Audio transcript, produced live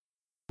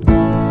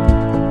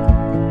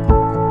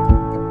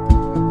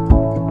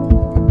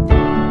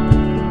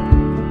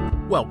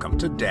Welcome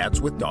to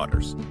Dads with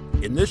Daughters.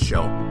 In this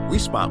show, we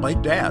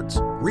spotlight dads,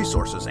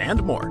 resources,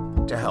 and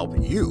more to help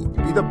you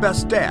be the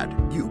best dad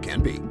you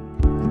can be.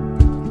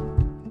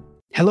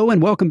 Hello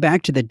and welcome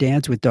back to the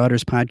Dads with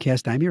Daughters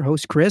podcast. I'm your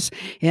host, Chris,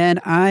 and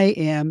I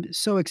am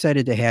so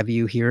excited to have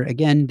you here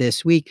again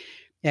this week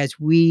as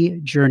we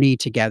journey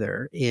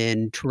together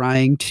in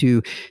trying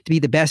to be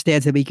the best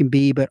dads that we can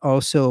be, but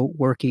also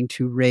working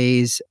to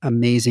raise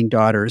amazing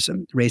daughters,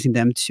 raising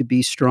them to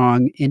be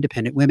strong,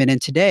 independent women.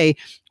 And today,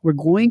 we're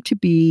going to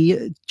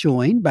be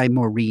joined by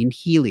Maureen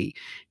Healy.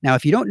 Now,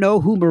 if you don't know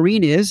who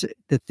Maureen is,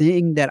 the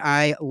thing that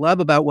I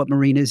love about what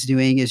Maureen is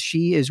doing is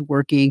she is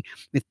working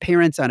with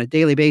parents on a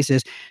daily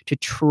basis to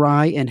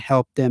try and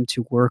help them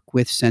to work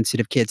with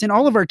sensitive kids. And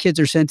all of our kids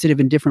are sensitive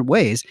in different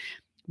ways.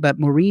 But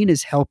Maureen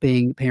is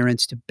helping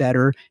parents to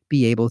better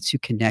be able to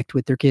connect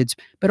with their kids,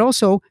 but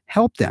also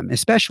help them,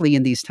 especially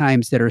in these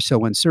times that are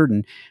so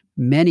uncertain.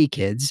 Many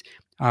kids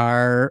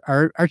are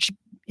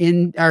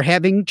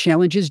having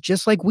challenges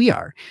just like we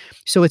are.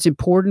 So it's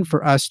important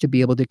for us to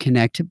be able to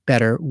connect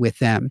better with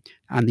them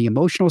on the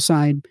emotional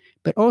side,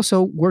 but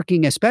also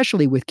working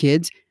especially with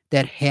kids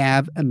that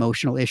have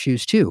emotional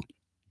issues too.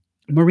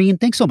 Maureen,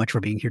 thanks so much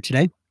for being here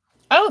today.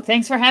 Oh,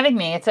 thanks for having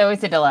me. It's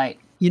always a delight.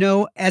 You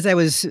know, as I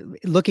was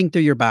looking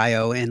through your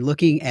bio and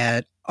looking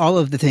at all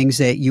of the things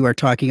that you are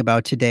talking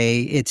about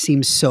today, it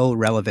seems so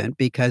relevant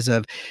because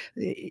of,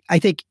 I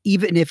think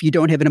even if you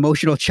don't have an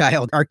emotional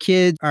child, our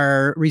kids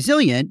are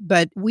resilient,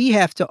 but we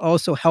have to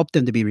also help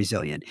them to be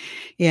resilient.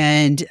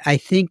 And I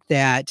think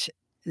that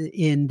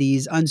in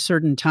these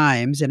uncertain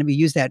times, and we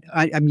use that,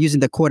 I'm using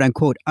the quote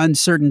unquote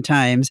uncertain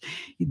times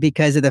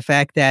because of the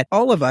fact that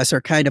all of us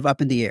are kind of up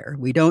in the air.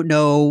 We don't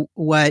know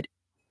what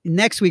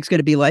next week's going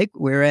to be like,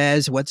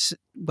 whereas what's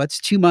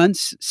 2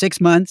 months, 6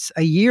 months,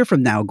 a year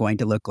from now going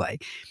to look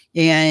like.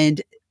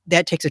 And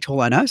that takes a toll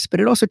on us, but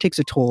it also takes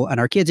a toll on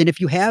our kids. And if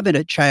you have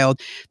a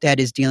child that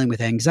is dealing with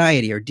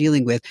anxiety or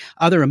dealing with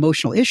other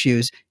emotional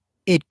issues,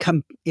 it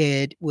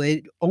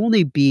would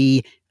only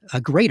be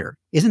greater.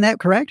 Isn't that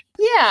correct?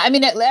 Yeah. I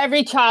mean,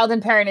 every child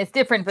and parent is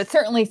different, but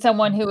certainly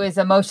someone who is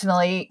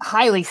emotionally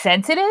highly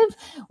sensitive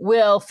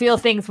will feel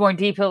things more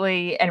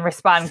deeply and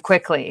respond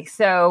quickly.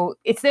 So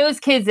it's those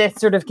kids that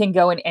sort of can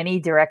go in any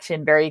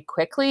direction very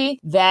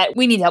quickly that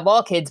we need to help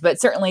all kids, but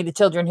certainly the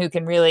children who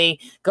can really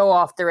go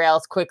off the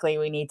rails quickly,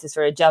 we need to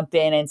sort of jump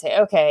in and say,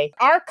 okay,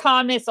 our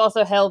calmness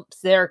also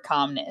helps their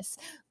calmness,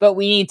 but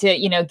we need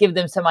to, give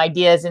them some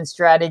ideas and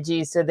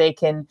strategies so they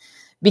can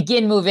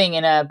begin moving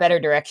in a better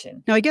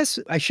direction. Now, I guess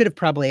I should have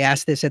probably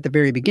asked this at the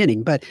very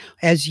beginning, but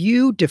as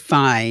you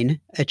define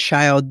a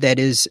child that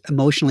is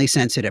emotionally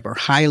sensitive or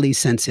highly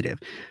sensitive,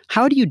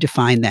 how do you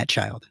define that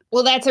child?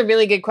 Well, that's a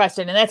really good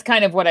question. And that's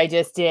kind of what I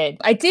just did.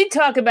 I did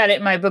talk about it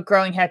in my book,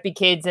 Growing Happy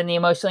Kids and the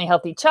Emotionally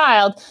Healthy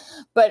Child,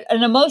 but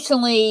an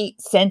emotionally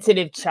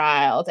sensitive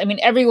child, I mean,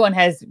 everyone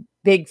has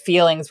big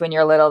feelings when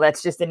you're little.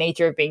 That's just the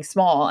nature of being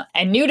small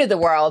and new to the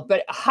world.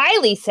 But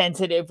highly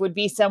sensitive would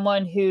be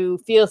someone who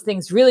feels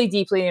things really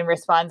deeply and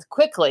responds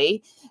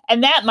quickly.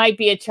 And that might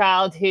be a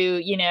child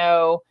who,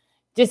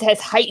 just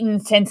has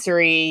heightened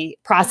sensory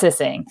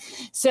processing.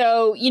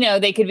 So,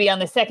 they could be on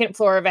the second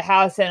floor of a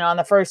house and on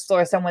the first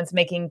floor, someone's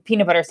making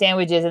peanut butter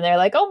sandwiches and they're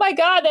like, oh my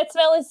God, that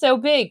smell is so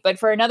big. But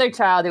for another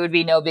child, it would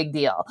be no big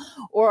deal.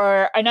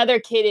 Or another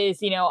kid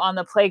is, on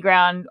the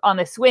playground on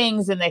the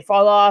swings and they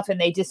fall off and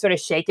they just sort of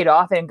shake it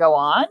off and go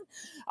on.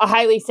 A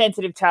highly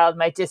sensitive child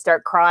might just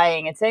start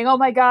crying and saying, oh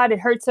my God, it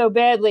hurts so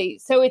badly.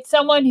 So it's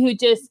someone who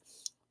just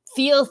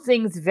feels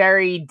things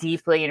very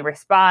deeply and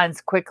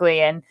responds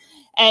quickly. And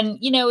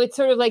it's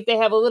sort of like they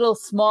have a little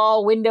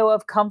small window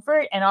of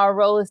comfort, and our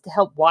role is to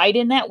help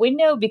widen that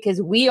window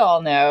because we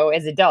all know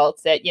as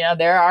adults that,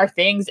 there are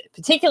things,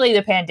 particularly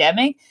the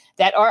pandemic,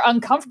 that are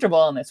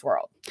uncomfortable in this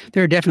world.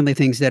 There are definitely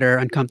things that are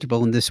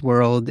uncomfortable in this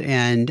world,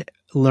 and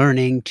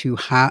learning to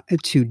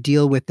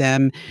deal with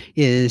them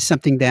is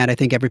something that I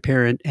think every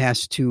parent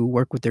has to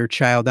work with their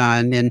child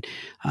on. And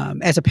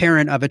as a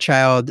parent of a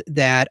child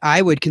that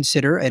I would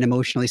consider an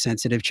emotionally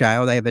sensitive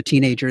child, I have a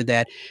teenager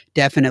that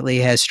definitely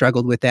has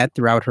struggled with that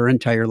throughout her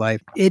entire life.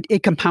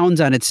 It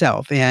compounds on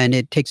itself and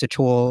it takes a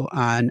toll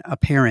on a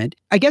parent.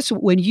 I guess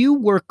when you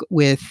work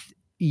with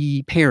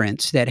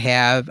parents that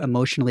have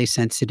emotionally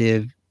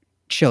sensitive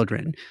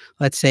children,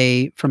 let's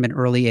say from an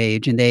early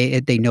age, and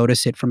they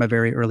notice it from a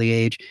very early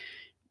age,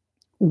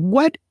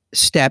 what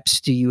steps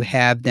do you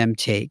have them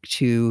take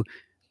to,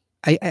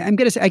 I'm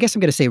going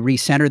to say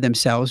recenter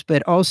themselves,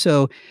 but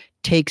also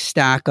take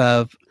stock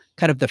of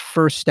kind of the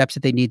first steps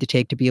that they need to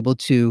take to be able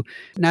to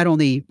not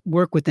only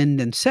work within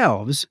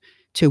themselves,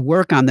 to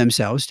work on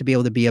themselves, to be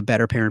able to be a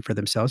better parent for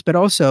themselves, but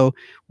also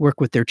work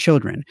with their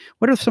children?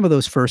 What are some of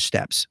those first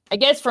steps? I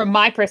guess from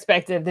my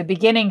perspective, the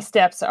beginning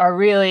steps are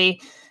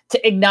really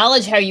to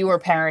acknowledge how you were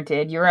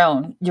parented,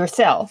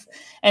 yourself,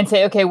 and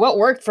say, okay, what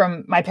worked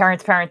from my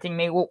parents parenting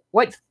me?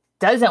 What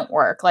doesn't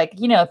work? Like,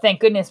 thank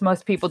goodness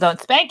most people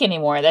don't spank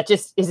anymore. That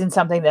just isn't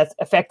something that's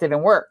effective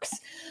and works.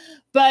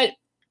 But,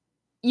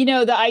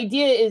 the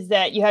idea is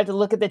that you have to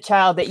look at the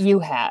child that you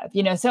have.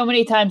 So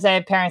many times I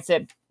have parents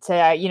that say,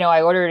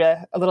 I ordered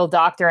a little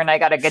doctor and I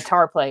got a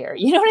guitar player.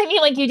 You know what I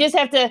mean? Like, you just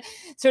have to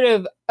sort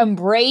of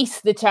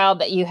embrace the child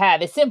that you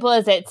have. As simple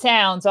as it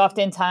sounds,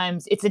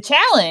 oftentimes it's a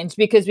challenge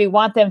because we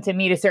want them to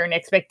meet a certain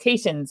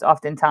expectations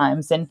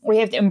oftentimes. And we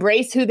have to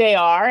embrace who they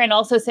are and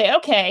also say,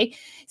 okay,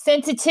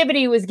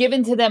 sensitivity was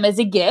given to them as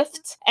a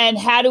gift. And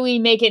how do we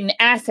make it an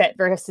asset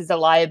versus a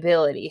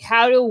liability?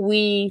 How do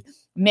we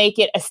make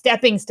it a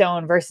stepping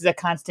stone versus a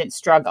constant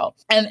struggle?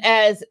 And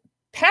as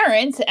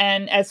parents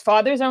and as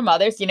fathers or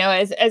mothers,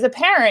 as a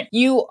parent,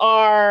 you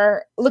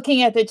are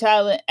looking at the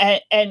child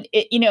and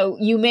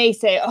you may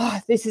say,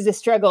 oh, this is a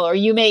struggle, or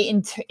you may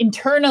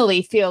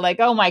internally feel like,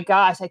 oh my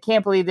gosh, I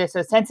can't believe they're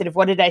so sensitive.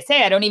 What did I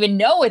say? I don't even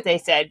know what they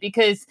said,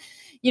 because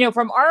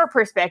from our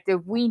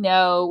perspective, we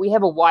know we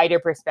have a wider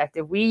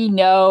perspective. We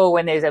know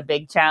when there's a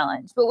big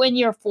challenge. But when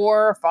you're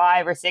 4 or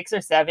 5 or 6 or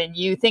 7,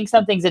 you think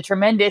something's a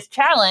tremendous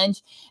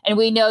challenge. And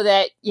we know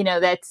that,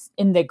 that's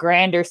in the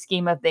grander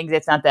scheme of things,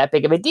 it's not that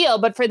big of a deal.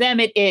 But for them,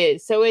 it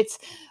is. So it's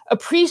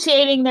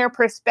appreciating their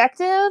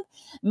perspective,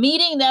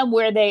 meeting them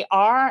where they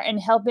are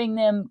and helping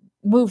them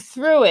move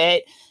through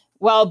it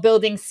while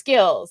building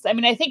skills. I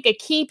mean, I think a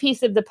key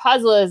piece of the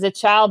puzzle is a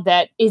child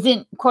that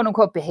isn't, quote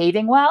unquote,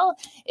 behaving well.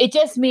 It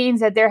just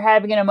means that they're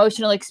having an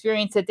emotional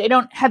experience that they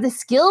don't have the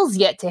skills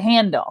yet to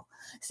handle.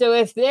 So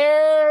if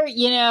they're,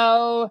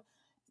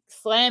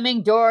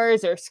 slamming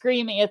doors or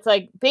screaming, it's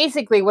like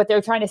basically what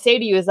they're trying to say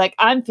to you is like,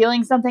 I'm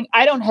feeling something.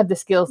 I don't have the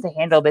skills to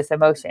handle this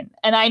emotion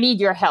and I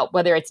need your help,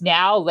 whether it's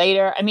now,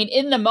 later. I mean,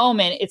 in the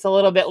moment, it's a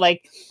little bit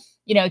like,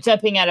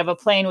 jumping out of a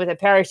plane with a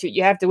parachute.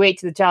 You have to wait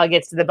till the child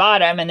gets to the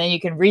bottom and then you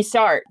can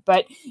restart.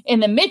 But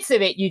in the midst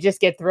of it, you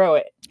just get through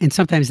it. And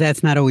sometimes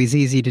that's not always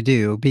easy to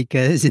do,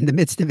 because in the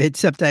midst of it,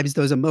 sometimes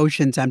those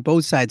emotions on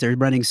both sides are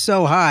running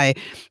so high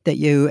that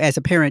you, as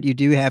a parent, you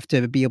do have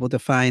to be able to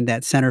find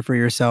that center for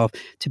yourself,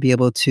 to be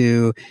able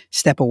to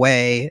step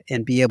away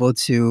and be able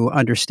to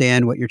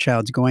understand what your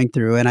child's going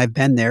through. And I've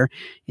been there,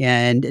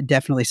 and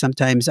definitely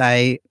sometimes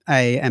I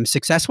am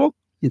successful.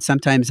 And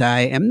sometimes I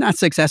am not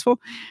successful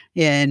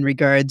in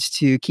regards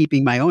to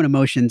keeping my own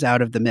emotions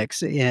out of the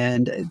mix.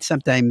 And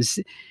sometimes,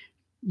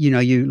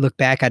 you look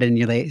back at it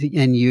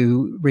and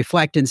you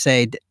reflect and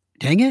say,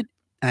 dang it,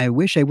 I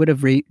wish I would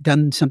have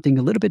done something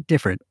a little bit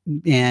different.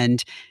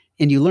 And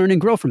you learn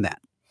and grow from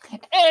that.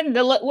 And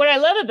what I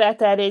love about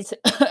that is,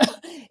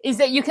 is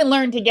that you can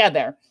learn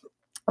together.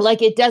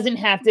 Like, it doesn't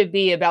have to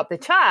be about the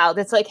child.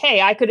 It's like,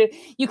 hey,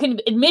 you can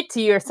admit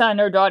to your son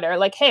or daughter,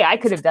 like, hey, I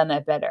could have done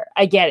that better.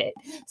 I get it.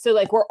 So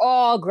like, we're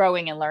all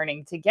growing and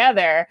learning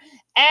together.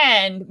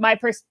 And my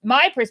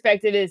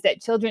perspective is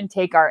that children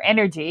take our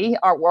energy,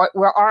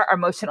 our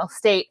emotional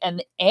state,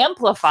 and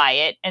amplify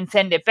it and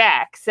send it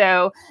back.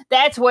 So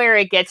that's where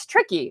it gets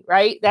tricky,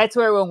 right? That's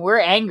where when we're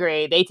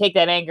angry, they take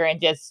that anger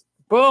and just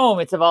boom,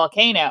 it's a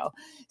volcano.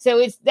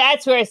 So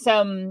that's where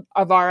some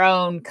of our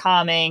own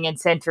calming and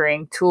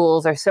centering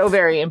tools are so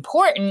very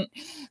important,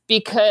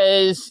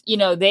 because,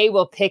 they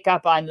will pick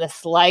up on the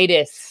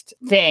slightest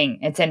thing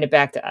and send it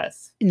back to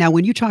us. Now,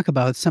 when you talk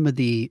about some of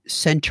the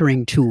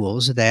centering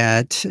tools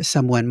that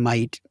someone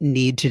might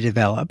need to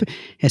develop,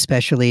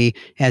 especially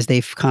as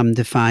they've come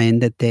to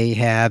find that they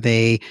have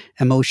a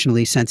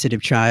emotionally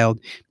sensitive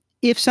child,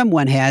 if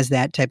someone has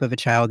that type of a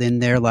child in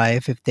their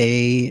life, if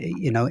they,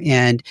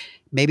 and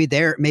maybe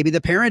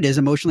the parent is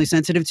emotionally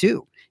sensitive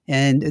too,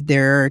 and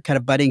they're kind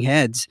of butting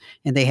heads,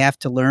 and they have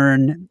to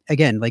learn,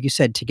 again, like you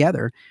said,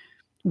 together.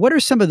 What are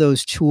some of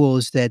those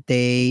tools that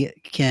they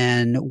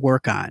can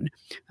work on,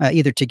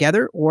 either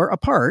together or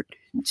apart,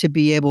 to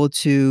be able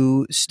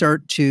to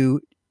start to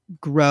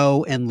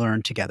grow and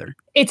learn together?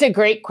 It's a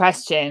great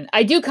question.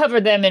 I do cover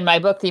them in my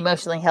book, The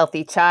Emotionally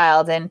Healthy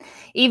Child. And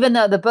even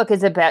though the book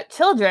is about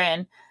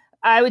children,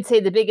 I would say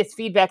the biggest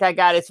feedback I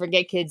got is,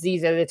 forget kids,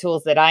 these are the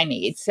tools that I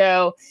need.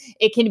 So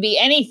it can be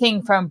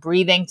anything from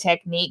breathing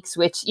techniques,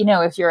 which,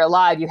 if you're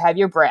alive, you have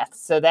your breath.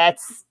 So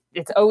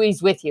it's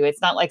always with you.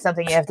 It's not like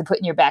something you have to put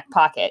in your back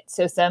pocket.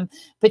 So some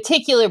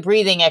particular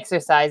breathing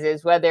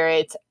exercises, whether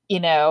it's,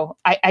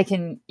 I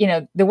can,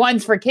 the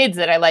ones for kids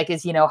that I like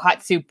is,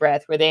 hot soup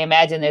breath, where they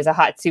imagine there's a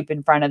hot soup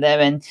in front of them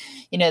and,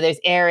 there's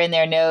air in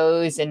their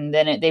nose and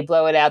then they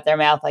blow it out their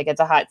mouth like it's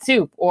a hot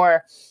soup.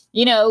 Or,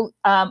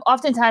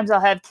 oftentimes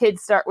I'll have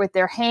kids start with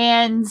their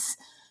hands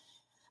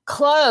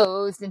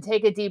closed and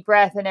take a deep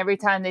breath. And every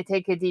time they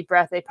take a deep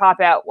breath, they pop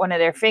out one of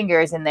their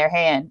fingers in their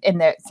hand,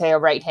 say a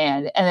right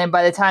hand. And then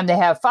by the time they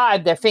have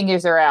 5, their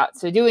fingers are out.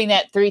 So doing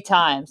that 3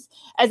 times.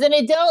 As an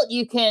adult,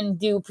 you can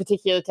do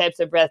particular types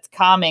of breaths,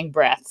 calming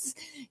breaths.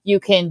 You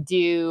can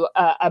do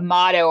a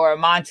motto or a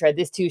mantra,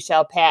 this too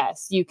shall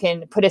pass. You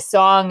can put a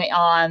song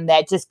on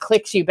that just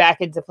clicks you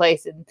back into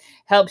place and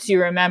helps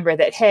you remember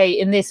that, hey,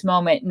 in this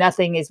moment,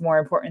 nothing is more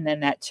important than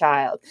that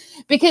child.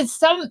 Because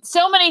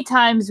so many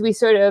times we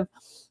sort of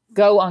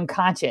go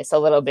unconscious a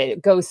little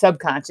bit, go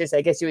subconscious,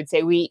 I guess you would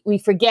say.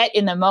 We forget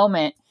in the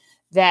moment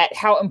that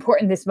how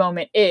important this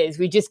moment is.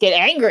 We just get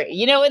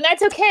angry, and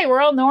that's okay.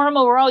 We're all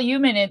normal. We're all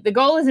human. The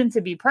goal isn't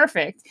to be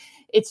perfect.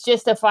 It's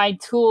just to find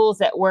tools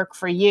that work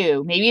for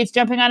you. Maybe it's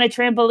jumping on a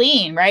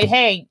trampoline, right?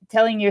 Hey,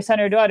 telling your son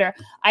or daughter,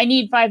 I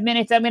need 5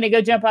 minutes. I'm going to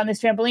go jump on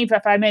this trampoline for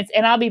 5 minutes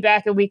and I'll be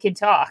back and we can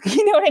talk.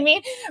 You know what I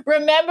mean?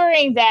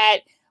 Remembering that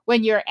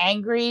when you're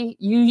angry,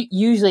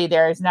 usually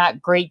there's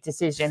not great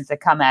decisions that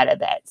come out of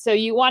that. So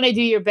you want to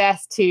do your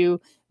best to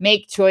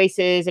make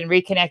choices and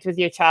reconnect with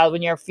your child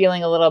when you're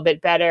feeling a little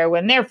bit better,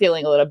 when they're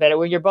feeling a little better,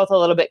 when you're both a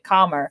little bit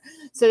calmer,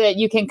 so that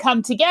you can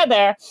come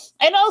together.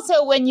 And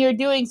also when you're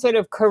doing sort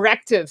of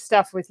corrective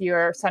stuff with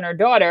your son or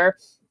daughter,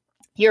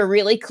 you're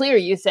really clear.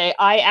 You say,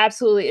 I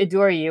absolutely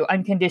adore you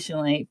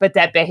unconditionally, but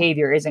that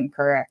behavior isn't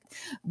correct.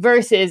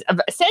 Versus a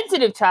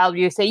sensitive child,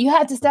 you say, you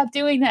have to stop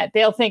doing that.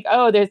 They'll think,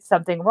 oh, there's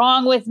something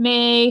wrong with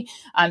me.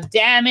 I'm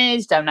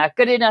damaged. I'm not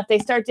good enough. They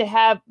start to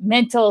have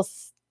mental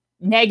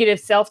negative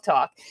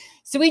self-talk.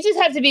 So we just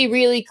have to be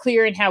really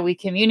clear in how we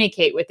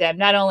communicate with them,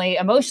 not only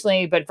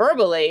emotionally, but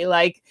verbally.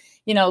 Like,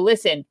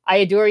 listen, I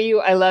adore you.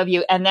 I love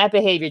you. And that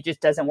behavior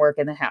just doesn't work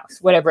in the house,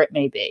 whatever it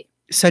may be.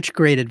 Such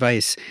great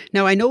advice.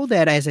 Now, I know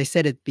that, as I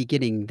said at the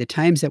beginning, the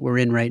times that we're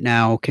in right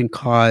now can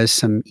cause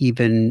some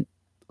even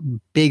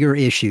bigger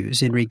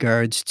issues in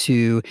regards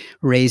to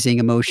raising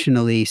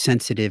emotionally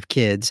sensitive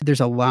kids. There's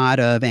a lot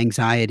of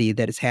anxiety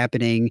that is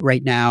happening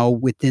right now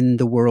within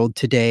the world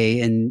today,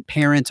 and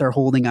parents are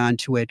holding on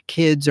to it.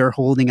 Kids are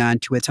holding on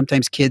to it.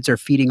 Sometimes kids are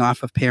feeding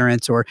off of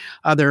parents or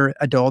other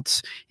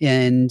adults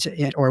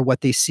or what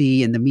they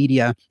see in the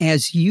media.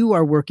 As you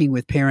are working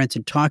with parents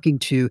and talking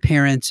to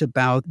parents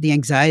about the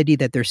anxiety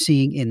that they're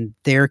seeing in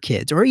their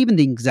kids, or even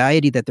the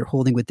anxiety that they're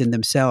holding within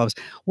themselves,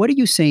 what are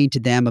you saying to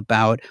them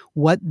about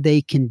what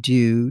they can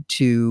do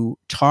to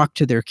talk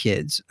to their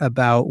kids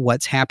about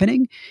what's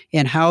happening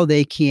and how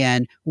they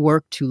can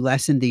work to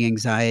lessen the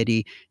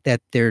anxiety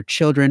that their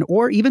children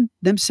or even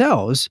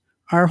themselves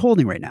are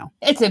holding right now?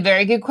 It's a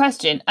very good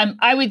question.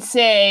 I would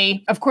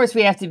say, of course,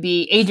 we have to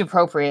be age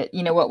appropriate.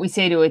 What we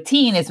say to a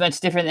teen is much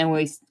different than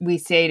we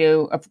say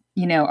to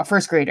a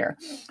first grader.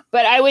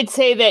 But I would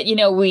say that,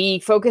 we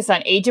focus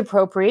on age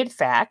appropriate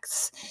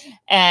facts,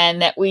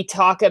 and that we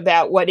talk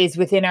about what is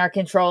within our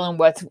control and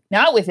what's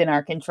not within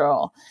our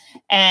control.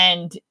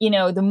 And,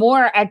 the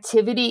more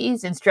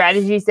activities and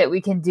strategies that we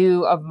can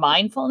do of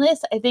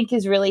mindfulness, I think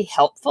is really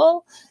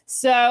helpful.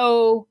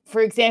 So,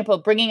 for example,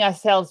 bringing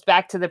ourselves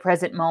back to the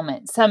present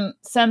moment.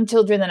 Some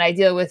children that I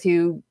deal with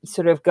who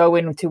sort of go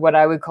into what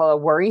I would call a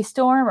worry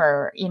storm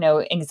or,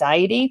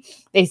 anxiety,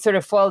 they sort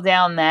of fall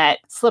down that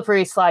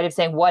slippery slide of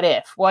saying, what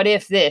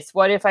if this,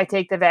 what if I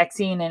take the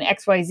vaccine and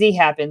XYZ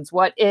happens?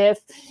 What if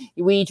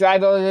we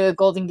drive over the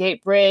Golden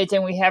Gate Bridge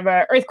and we have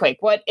an earthquake?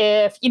 What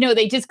if,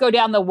 they just go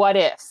down the what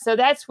ifs. So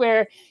that's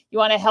where you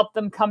want to help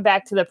them come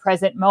back to the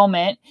present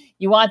moment.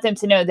 You want them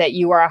to know that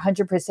you are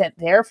 100%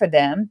 there for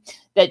them,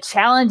 that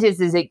challenges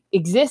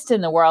exist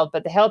in the world,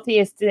 but the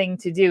healthiest thing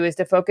to do is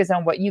to focus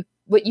on what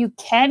you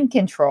can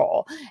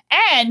control.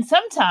 And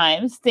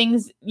sometimes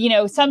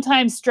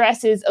sometimes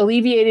stress is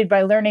alleviated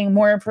by learning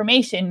more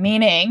information,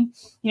 meaning,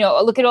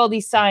 look at all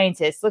these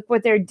scientists, look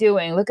what they're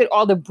doing, look at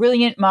all the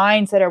brilliant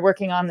minds that are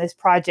working on this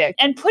project,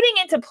 and putting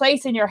into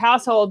place in your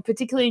household,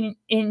 particularly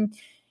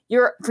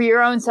for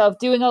your own self,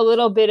 doing a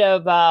little bit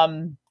of,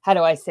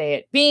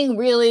 being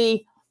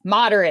really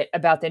moderate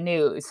about the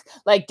news.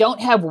 Like, don't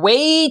have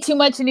way too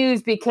much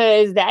news,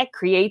 because that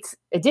creates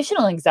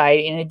additional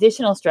anxiety and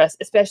additional stress,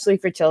 especially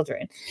for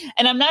children.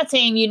 And I'm not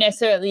saying you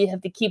necessarily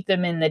have to keep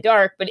them in the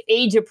dark, but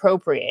age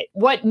appropriate.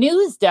 What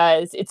news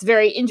does, it's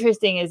very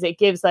interesting, is it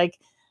gives like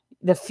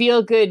the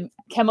feel-good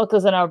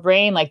chemicals in our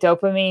brain, like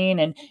dopamine,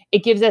 and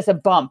it gives us a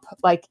bump,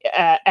 like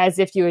as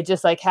if you had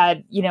just like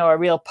had, a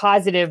real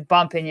positive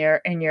bump in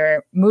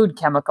your mood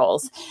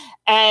chemicals.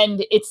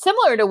 And it's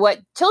similar to what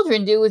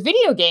children do with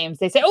video games.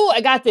 They say, oh,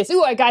 I got this.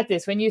 Oh, I got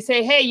this. When you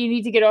say, hey, you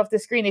need to get off the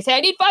screen, they say,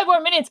 I need 5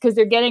 more minutes, because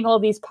they're getting all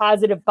these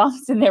positive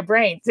bumps in their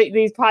brains,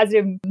 these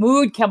positive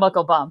mood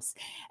chemical bumps.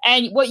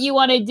 And what you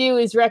want to do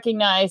is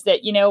recognize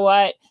that,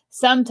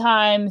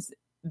 sometimes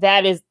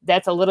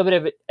that's a little bit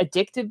of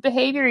addictive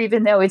behavior,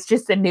 even though it's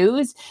just the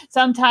news.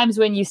 Sometimes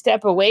when you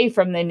step away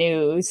from the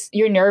news,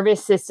 your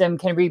nervous system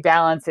can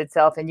rebalance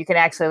itself, and you can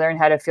actually learn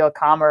how to feel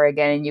calmer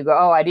again. And you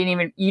go,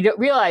 you don't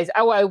realize,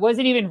 I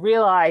wasn't even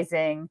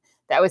realizing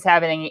that was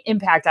having an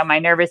impact on my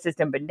nervous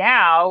system. But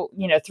now,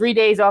 3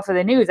 days off of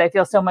the news, I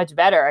feel so much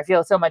better. I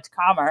feel so much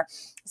calmer.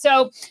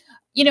 So,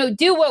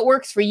 do what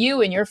works for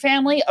you and your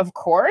family, of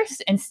course,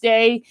 and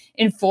stay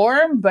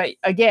informed. But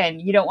again,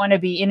 you don't want to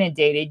be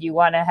inundated. You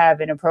want to have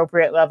an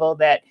appropriate level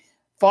that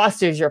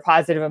fosters your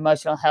positive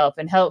emotional health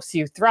and helps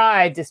you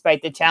thrive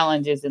despite the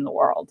challenges in the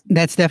world.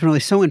 That's definitely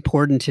so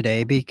important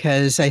today,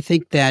 because I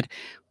think that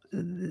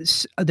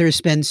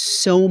there's been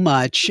so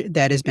much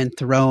that has been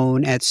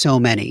thrown at so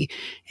many.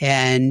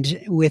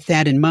 And with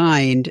that in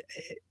mind,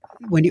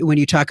 when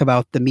you talk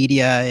about the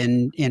media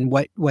and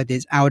what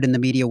is out in the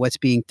media, what's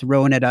being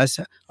thrown at us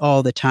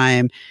all the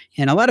time,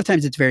 and a lot of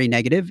times it's very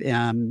negative,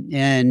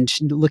 and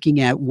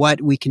looking at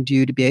what we can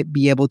do to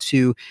be able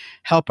to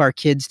help our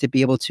kids to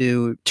be able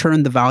to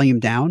turn the volume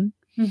down.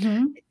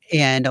 Mm-hmm.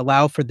 and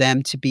allow for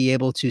them to be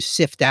able to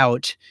sift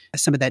out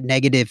some of that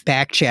negative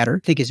back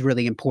chatter, I think is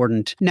really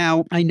important.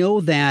 Now, I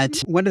know that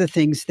one of the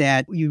things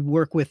that you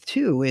work with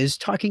too is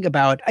talking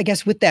about, I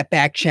guess, with that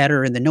back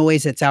chatter and the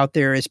noise that's out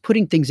there, is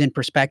putting things in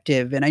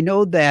perspective. And I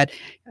know that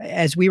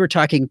as we were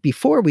talking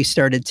before we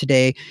started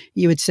today,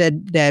 you had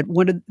said that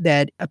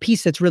a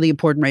piece that's really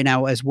important right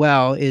now as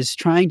well is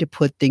trying to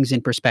put things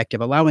in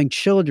perspective, allowing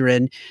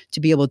children to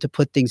be able to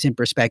put things in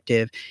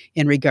perspective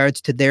in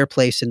regards to their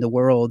place in the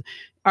world.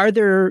 Are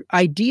there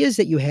ideas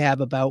that you have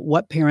about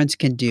what parents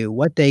can do,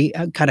 what they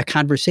kind of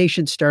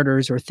conversation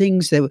starters or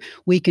things that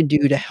we can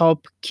do to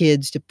help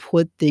kids to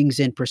put things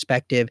in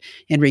perspective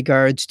in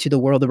regards to the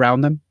world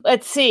around them?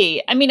 Let's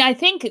see. I mean, I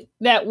think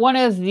that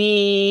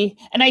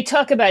and I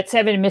talk about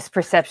 7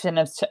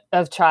 misperceptions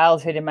of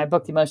childhood in my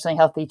book, The Emotionally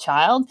Healthy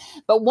Child,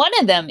 but one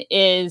of them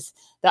is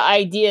the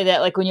idea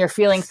that, like, when you're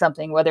feeling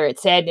something, whether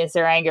it's sadness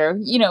or anger,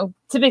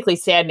 typically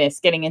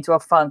sadness, getting into a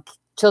funk,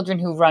 children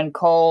who run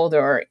cold,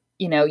 or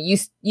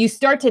you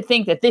start to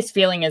think that this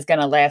feeling is going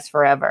to last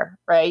forever,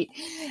 right?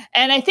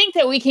 And I think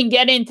that we can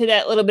get into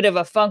that little bit of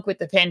a funk with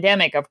the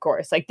pandemic, of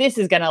course. Like, this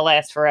is going to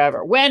last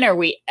forever. When are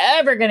we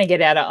ever going to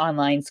get out of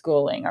online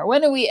schooling? Or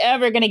when are we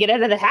ever going to get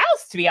out of the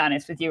house, to be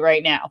honest with you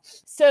right now?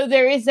 So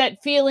there is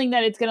that feeling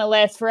that it's going to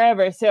last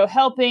forever. So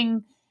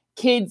helping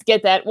kids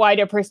get that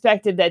wider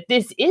perspective that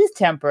this is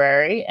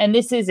temporary and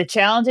this is a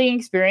challenging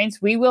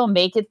experience. We will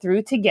make it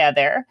through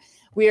together.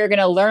 We are going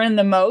to learn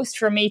the most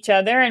from each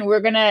other, and we're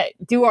going to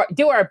do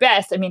our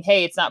best. I mean,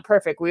 hey, it's not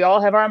perfect. We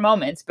all have our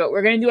moments, but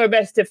we're going to do our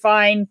best to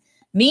find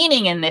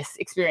meaning in this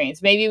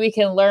experience. Maybe we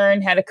can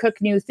learn how to cook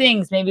new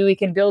things. Maybe we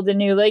can build a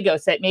new Lego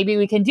set. Maybe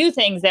we can do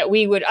things that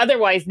we would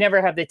otherwise never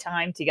have the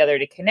time together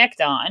to connect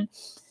on.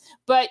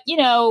 But,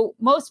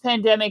 most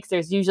pandemics,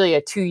 there's usually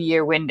a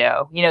 2-year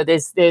window.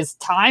 There's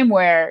time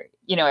where,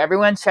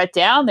 everyone's shut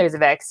down. There's a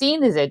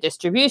vaccine, there's a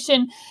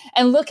distribution.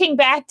 And looking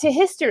back to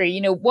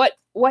history,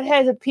 what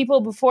has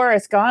people before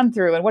us gone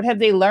through and what have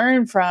they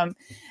learned from?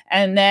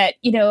 And that,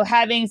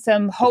 having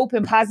some hope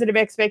and positive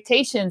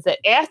expectations that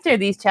after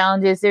these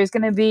challenges, there's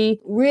going to be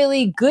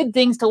really good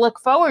things to look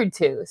forward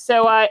to.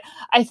 So I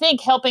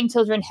think helping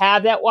children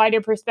have that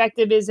wider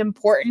perspective is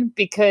important,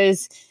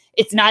 because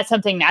it's not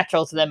something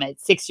natural to them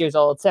at 6 years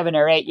old, 7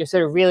 or 8. You're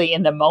sort of really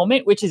in the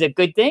moment, which is a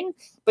good thing.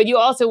 But you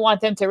also want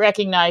them to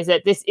recognize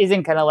that this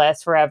isn't going to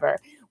last forever.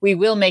 We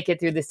will make it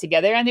through this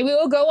together. And then we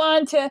will go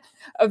on to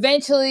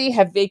eventually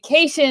have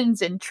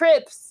vacations and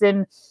trips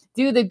and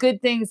do the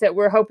good things that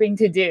we're hoping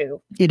to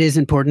do. It is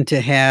important to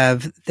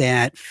have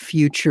that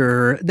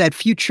future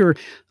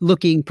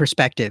looking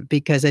perspective,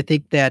 because I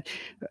think that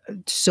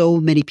so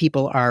many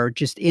people are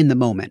just in the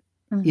moment,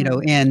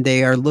 and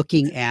they are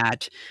looking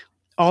at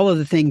all of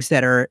the things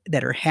that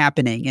are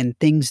happening and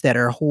things that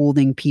are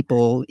holding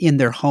people in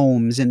their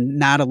homes and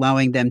not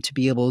allowing them to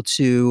be able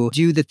to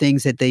do the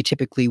things that they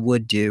typically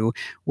would do.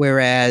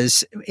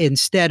 Whereas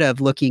instead of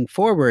looking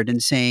forward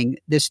and saying,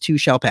 this too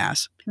shall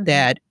pass,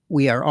 that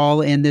we are all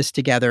in this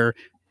together,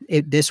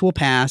 this will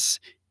pass.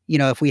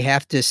 If we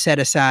have to set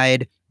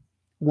aside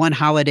one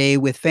holiday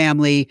with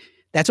family,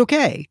 that's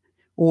okay.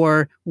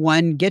 Or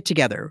one get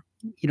together,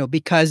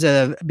 because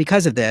of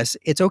this,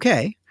 it's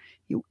okay,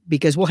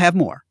 because we'll have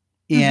more.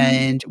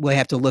 And we'll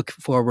have to look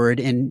forward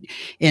and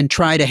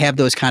try to have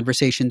those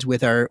conversations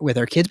with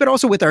our kids, but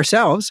also with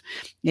ourselves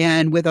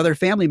and with other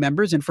family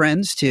members and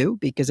friends too,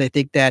 because I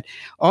think that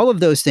all of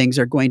those things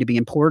are going to be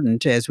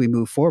important as we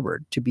move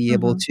forward, to be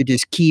able to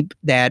just keep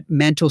that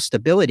mental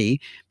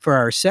stability for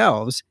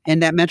ourselves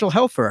and that mental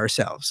health for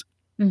ourselves.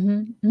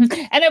 And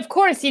of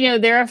course,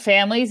 there are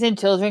families and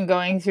children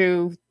going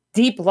through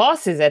deep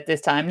losses at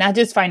this time, not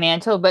just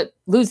financial, but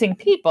losing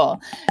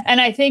people. And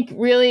I think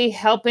really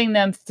helping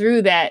them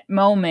through that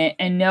moment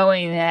and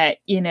knowing that,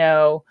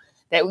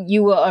 that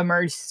you will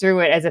emerge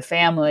through it as a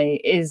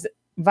family is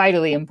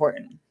vitally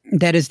important.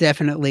 That is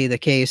definitely the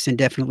case, and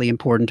definitely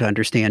important to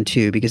understand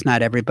too, because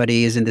not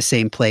everybody is in the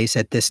same place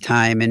at this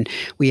time. And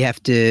we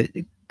have to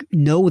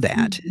know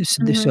that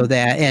so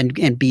that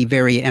and be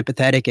very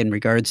empathetic in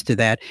regards to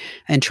that,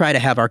 and try to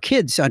have our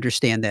kids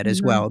understand that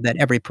as well, that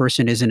every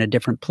person is in a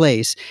different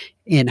place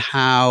in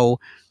how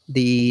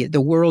the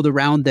world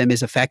around them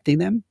is affecting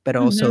them, but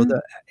also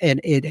and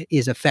it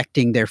is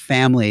affecting their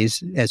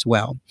families as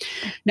well.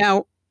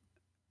 Now,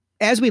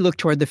 as we look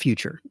toward the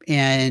future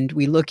and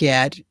we look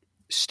at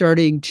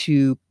starting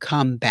to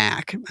come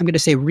back, I'm going to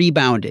say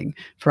rebounding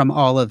from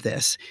all of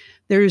this,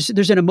 there's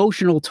an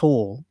emotional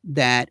toll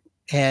that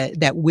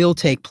will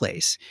take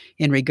place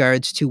in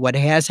regards to what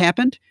has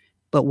happened,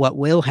 but what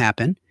will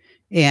happen.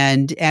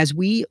 And as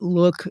we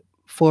look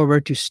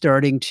forward to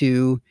starting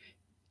to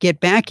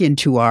get back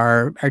into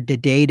our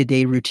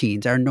day-to-day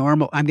routines, our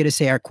normal, I'm going to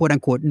say our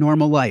quote-unquote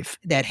normal life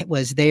that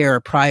was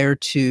there prior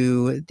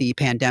to the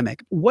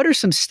pandemic, what are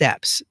some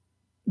steps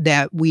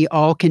that we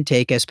all can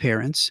take as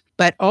parents,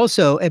 but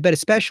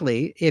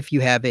especially if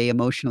you have a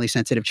emotionally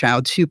sensitive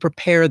child, to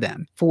prepare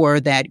them for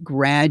that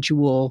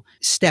gradual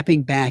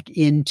stepping back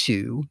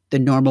into the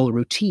normal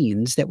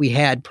routines that we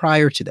had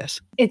prior to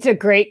this? It's a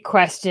great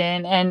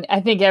question. And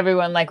I think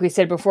everyone, like we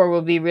said before,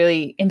 will be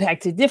really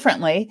impacted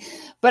differently.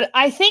 But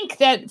I think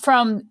that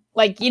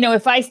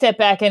if I step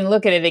back and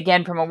look at it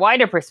again from a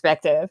wider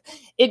perspective,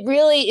 it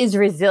really is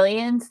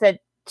resilience that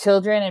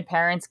children and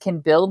parents can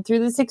build through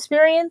this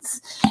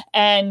experience.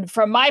 And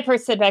from my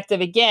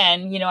perspective,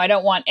 again, I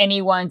don't want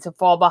anyone to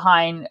fall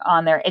behind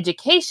on their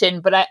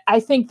education, but I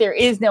think there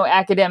is no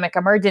academic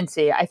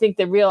emergency. I think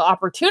the real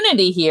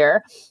opportunity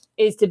here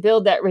is to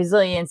build that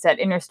resilience, that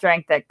inner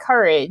strength, that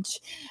courage.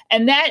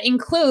 And that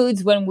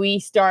includes when we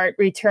start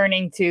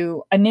returning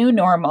to a new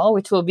normal,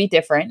 which will be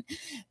different,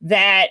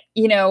 that,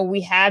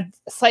 we have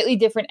slightly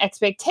different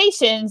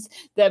expectations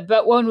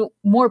but when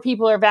more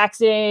people are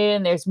vaccinated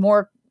and there's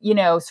more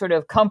sort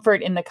of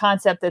comfort in the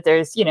concept that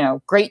there's,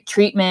 great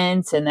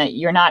treatments and that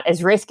you're not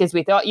as risk as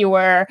we thought you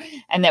were,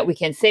 and that we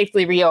can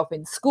safely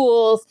reopen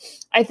schools.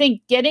 I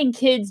think getting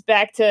kids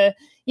back to,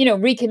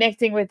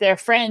 reconnecting with their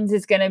friends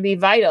is going to be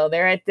vital.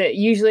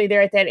 Usually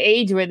they're at that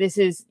age where this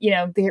is,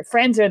 their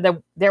friends are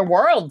their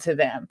world to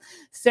them.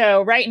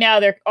 So right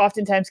now they're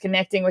oftentimes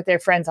connecting with their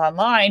friends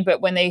online,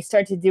 but when they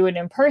start to do it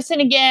in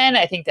person again,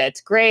 I think that's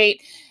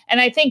great.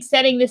 And I think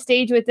setting the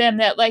stage with them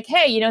that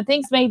hey,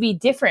 things may be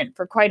different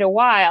for quite a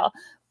while,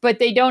 but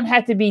they don't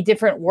have to be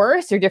different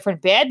worse or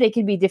different bad. They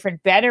can be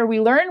different better. We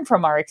learn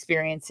from our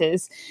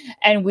experiences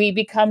and we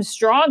become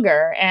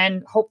stronger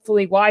and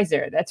hopefully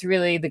wiser. That's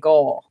really the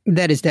goal.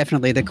 That is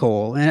definitely the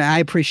goal. And I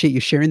appreciate you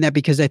sharing that,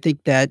 because I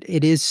think that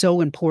it is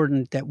so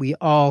important that we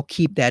all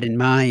keep that in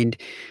mind,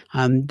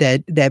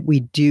 that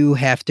we do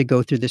have to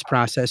go through this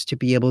process to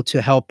be able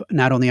to help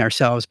not only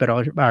ourselves, but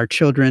our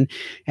children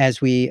as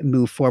we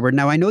move forward.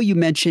 Now, I know you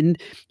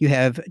mentioned you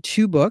have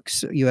 2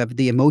 books. You have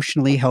The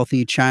Emotionally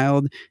Healthy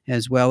Child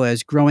as well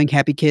as Growing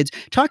Happy Kids.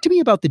 Talk to me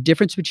about the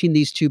difference between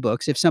these 2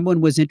 books. If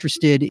someone was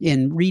interested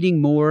in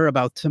reading more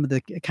about some of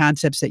the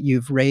concepts that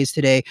you've raised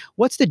today,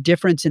 what's the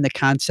difference in the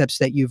concepts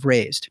that you've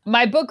raised?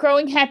 My book,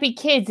 Growing Happy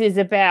Kids, is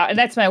about, and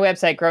that's my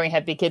website,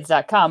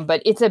 growinghappykids.com,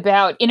 but it's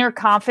about inner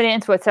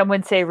confidence, what some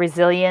would say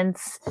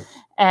resilience,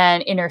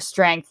 and inner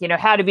strength,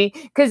 how to be,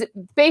 because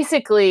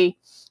basically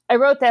I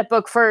wrote that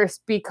book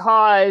first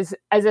because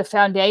as a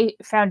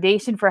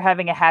foundation for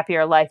having a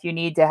happier life, you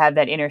need to have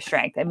that inner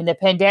strength. I mean, the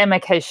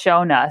pandemic has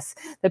shown us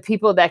the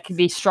people that can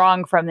be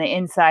strong from the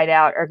inside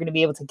out are going to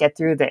be able to get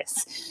through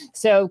this.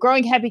 So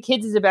Growing Happy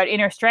Kids is about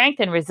inner strength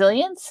and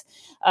resilience.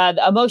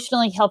 The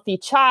Emotionally Healthy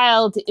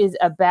Child is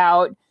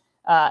about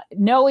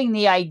knowing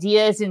the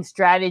ideas and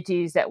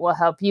strategies that will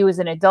help you as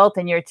an adult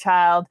and your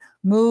child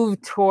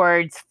move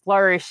towards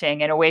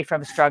flourishing and away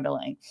from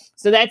struggling.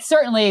 So that's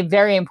certainly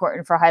very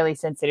important for highly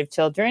sensitive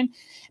children.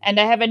 And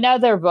I have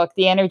another book,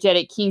 The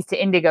Energetic Keys to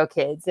Indigo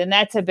Kids, and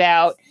that's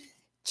about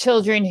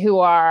children who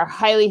are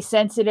highly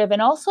sensitive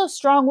and also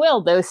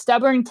strong-willed, those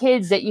stubborn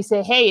kids that you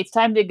say, hey, it's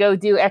time to go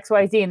do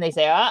XYZ. And they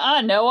say,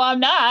 no, I'm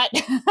not.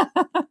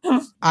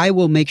 I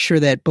will make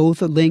sure that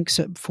both links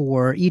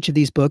for each of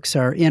these books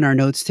are in our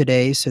notes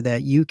today so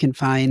that you can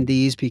find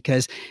these,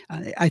 because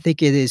I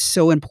think it is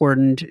so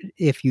important,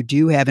 if you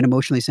do have an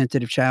emotionally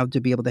sensitive child,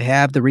 to be able to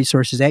have the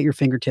resources at your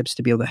fingertips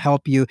to be able to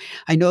help you.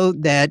 I know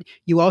that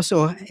you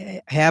also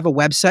have a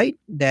website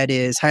that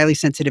is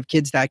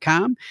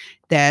highlysensitivekids.com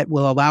that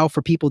will allow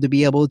for people to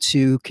be able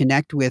to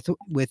connect with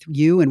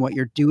you and what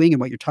you're doing and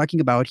what you're talking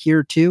about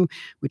here too,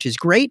 which is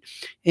great.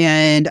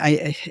 And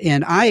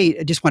I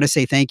just want to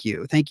say thank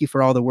you. Thank you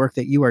for all the work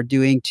that you are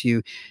doing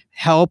to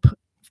help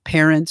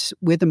parents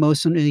with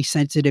emotionally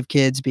sensitive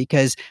kids,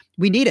 because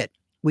we need it.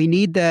 We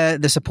need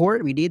the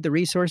support. We need the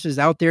resources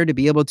out there to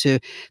be able to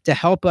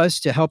help us,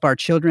 to help our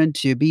children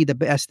to be the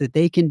best that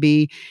they can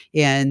be.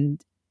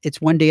 And it's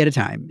one day at a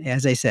time,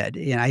 as I said.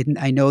 And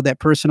I know that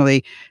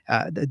personally,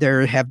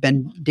 there have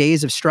been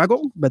days of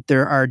struggle, but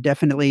there are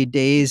definitely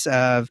days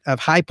of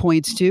high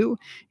points too.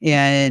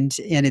 And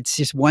it's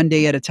just one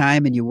day at a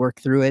time, and you work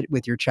through it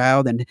with your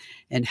child and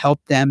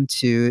help them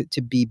to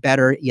be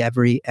better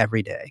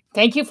every day.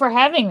 Thank you for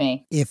having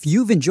me. If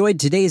you've enjoyed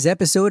today's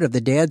episode of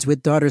the Dads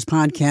with Daughters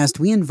podcast,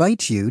 we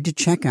invite you to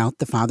check out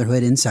the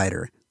Fatherhood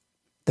Insider.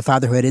 The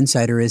Fatherhood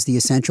Insider is the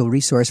essential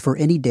resource for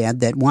any dad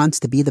that wants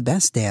to be the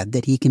best dad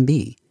that he can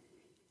be.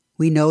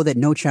 We know that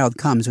no child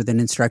comes with an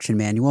instruction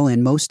manual,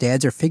 and most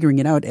dads are figuring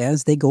it out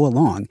as they go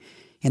along.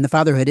 And the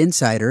Fatherhood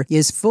Insider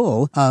is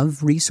full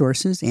of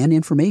resources and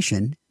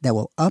information that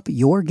will up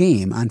your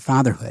game on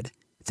fatherhood.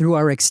 Through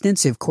our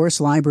extensive course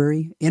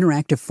library,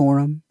 interactive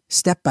forum,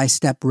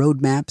 step-by-step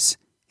roadmaps,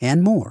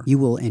 and more, you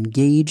will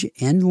engage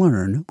and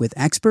learn with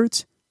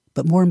experts,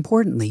 but more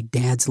importantly,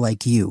 dads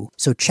like you.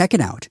 So check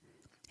it out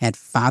at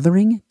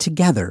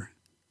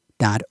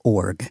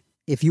fatheringtogether.org.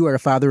 If you are a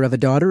father of a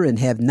daughter and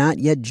have not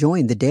yet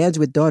joined the Dads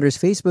with Daughters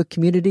Facebook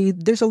community,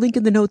 there's a link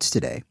in the notes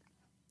today.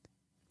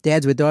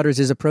 Dads with Daughters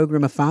is a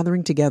program of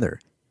Fathering Together.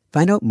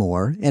 Find out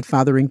more at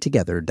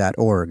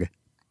fatheringtogether.org.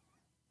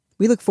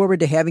 We look forward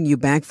to having you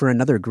back for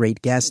another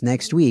great guest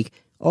next week,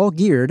 all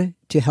geared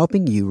to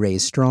helping you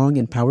raise strong,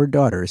 empowered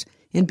daughters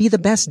and be the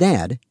best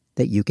dad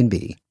that you can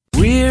be.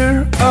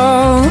 We're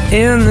all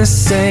in the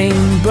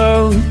same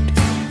boat,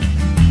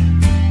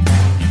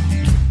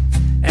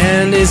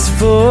 and it's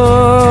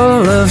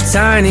full of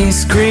tiny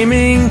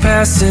screaming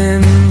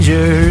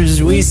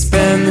passengers. We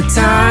spend the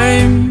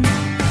time,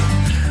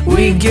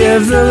 we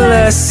give the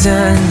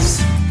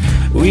lessons,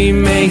 we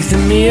make the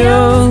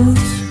meals,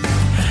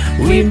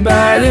 we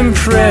buy them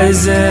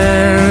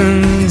presents.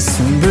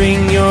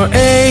 Bring your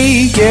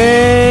A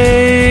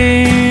game,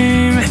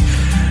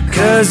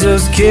 'cause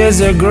those kids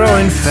are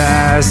growing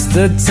fast.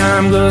 The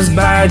time goes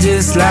by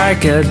just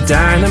like a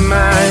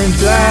dynamite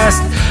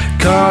blast.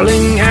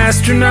 Calling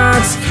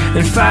astronauts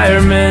and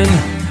firemen,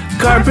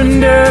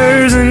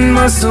 carpenters and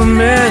muscle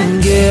men.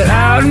 Get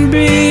out and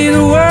be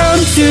the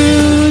world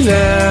to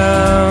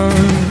them.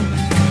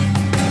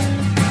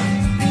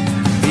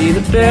 Be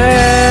the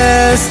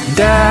best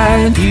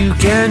dad you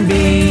can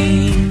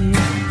be.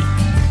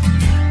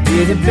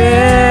 Be the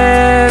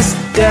best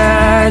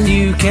dad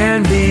you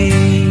can be.